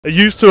Are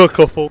you two a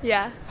couple?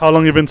 Yeah. How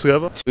long you been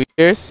together? 2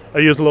 years? Are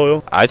you as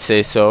loyal? I'd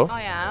say so.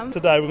 I am.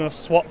 Today we're gonna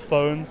swap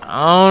phones.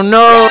 Oh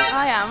no!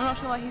 I am. I'm not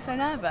sure why he's so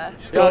nervous.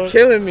 You're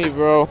killing me,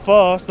 bro.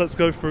 First, let's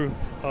go through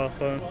her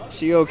phone.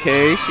 She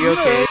okay? She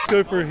okay? Let's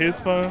go through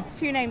his phone. A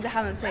few names I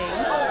haven't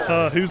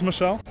seen. Who's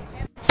Michelle?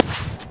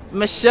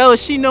 Michelle,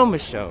 she know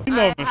Michelle. You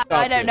know Michelle.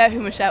 I don't know who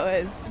Michelle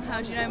is.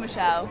 How do you know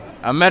Michelle?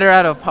 I met her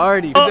at a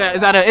party.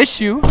 Is that an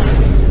issue?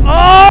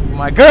 Oh!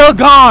 My girl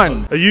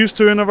gone! Are you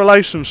two in a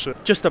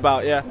relationship? Just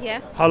about, yeah.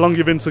 Yeah. How long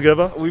you been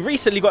together? We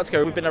recently got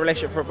together. We've been in a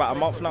relationship for about a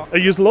month now. Are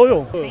you as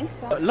loyal? I think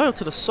so. Loyal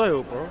to the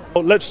soil, bro.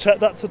 Oh, let's check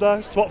that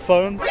today. Swap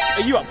phones.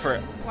 Are you up for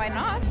it? Why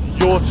not?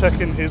 You're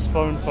checking his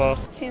phone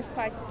first. Seems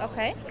quite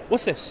okay.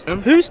 What's this?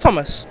 Who's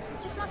Thomas?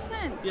 Just my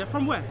friend. Yeah,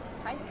 from where?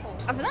 High school.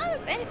 I've not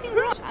done anything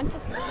wrong. I'm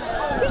just.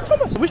 Who's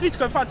Thomas? We need to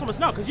go find Thomas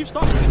now because you've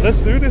started. Let's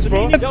do this,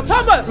 bro. Yo,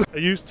 Thomas! Are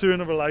you two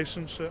in a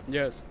relationship?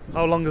 Yes,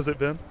 How long has it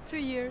been? 2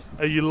 years.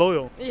 Are you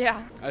loyal?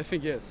 Yeah. I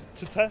think yes.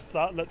 To test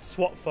that, let's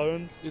swap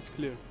phones. It's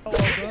clear. Oh,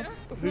 well done.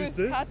 Who's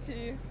this?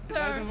 Kati?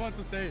 I don't want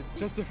to say it.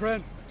 Just a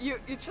friend. You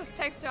just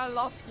text her I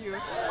love you.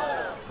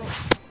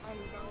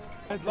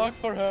 Good luck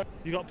for her.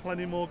 You got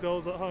plenty more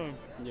girls at home?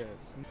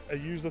 Yes. Are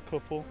you a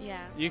couple? Yeah.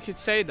 You could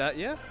say that,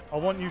 yeah? I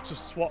want you to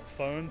swap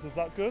phones, is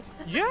that good?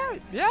 Yeah,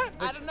 yeah.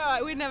 I don't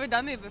know, we've never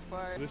done it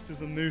before. This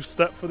is a new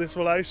step for this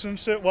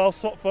relationship. Well,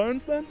 swap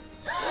phones then.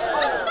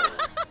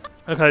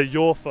 Okay,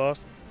 you're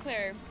first.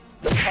 Claire.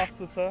 Pass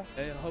the test.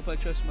 Hey, I hope I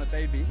trust my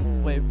baby.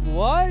 Wait,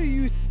 why are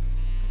you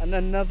and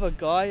another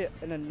guy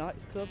in a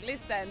nightclub?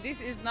 Listen,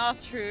 this is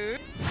not true.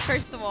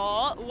 First of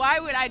all, why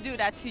would I do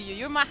that to you?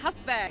 You're my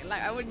husband.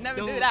 Like, I would never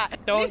do that.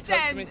 Don't Listen,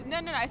 touch me. No,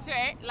 I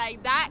swear.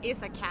 Like, that is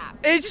a cap.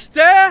 It's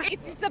there!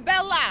 It's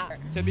Isabella.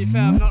 To be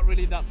fair, I'm not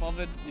really that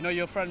bothered. You know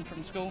your friend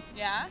from school?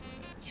 Yeah?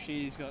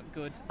 She's got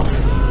good.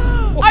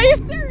 Are you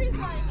serious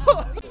right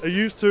now? Are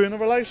you two in a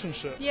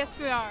relationship? Yes,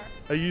 we are.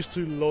 Are you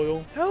two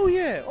loyal? Hell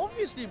yeah,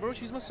 obviously, bro.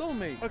 She's my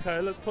soulmate. Okay,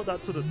 let's put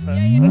that to the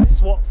test. Let's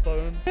swap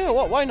phones. Yeah,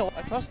 what? Why not?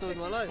 I trust her with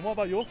my life. And what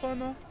about your phone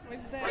now?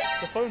 What's that?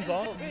 The phones Oh,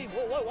 aren't. babe,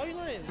 why are you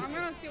lying? I'm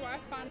gonna see what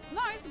I found.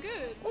 No, it's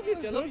good.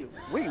 Obviously, I love you.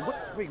 Wait,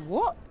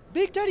 what?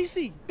 Big Daddy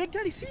C. Big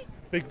Daddy C.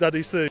 Big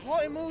Daddy C.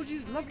 Heart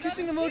emojis, love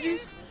kissing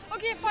emojis.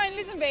 Okay, fine.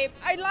 Listen, babe.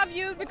 I love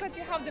you because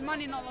you have the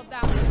money and all of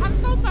that.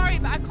 I'm so sorry,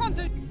 but I can't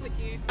do it with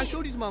you. I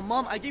showed you to my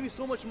mom. I gave you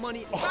so much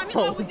money. I'm in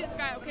love with this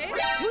guy, okay?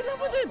 You're in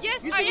love with him?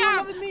 Yes, you I said you were in am.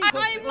 love with me.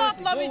 I am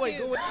not loving Go away, you.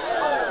 go away.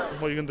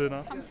 What are you gonna do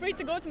now? I'm free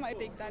to go to my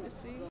big daddy,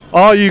 see?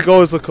 Are you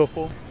guys a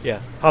couple?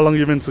 Yeah. How long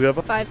you been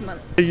together? 5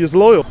 months. Are you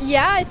loyal?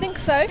 Yeah, I think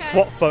so.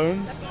 Swap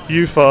phones.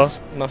 You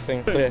first.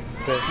 Nothing. Clear.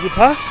 You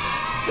passed?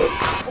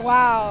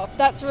 Wow,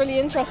 that's really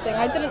interesting.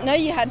 I didn't know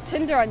you had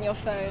Tinder on your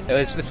phone.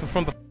 It's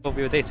from before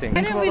we were dating.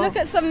 Why don't we look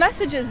at some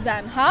messages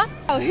then, huh?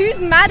 Oh, who's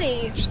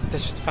Maddie? That's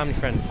just a family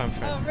friend.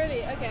 Oh,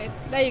 really? Okay,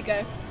 there you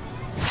go.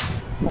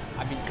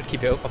 I mean, you could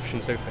keep your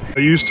options open.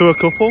 Are you two a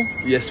couple?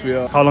 Yes, we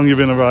are. How long you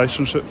been in a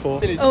relationship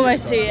for?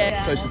 Almost 2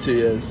 years. Close to 2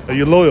 years. Are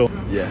you loyal?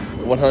 Yeah,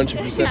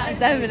 100%. Yeah,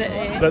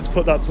 definitely. Let's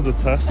put that to the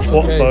test.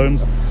 Swap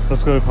phones.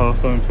 Let's go with her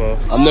phone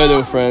first. I know they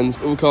were friends.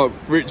 We can't.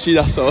 Richie,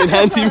 that's all.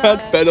 Handy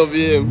man, better not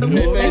be him.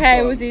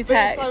 Okay, we'll do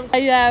text.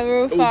 Yeah,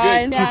 we're all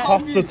fine. You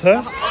passed the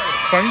test.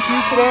 Thank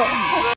you for that.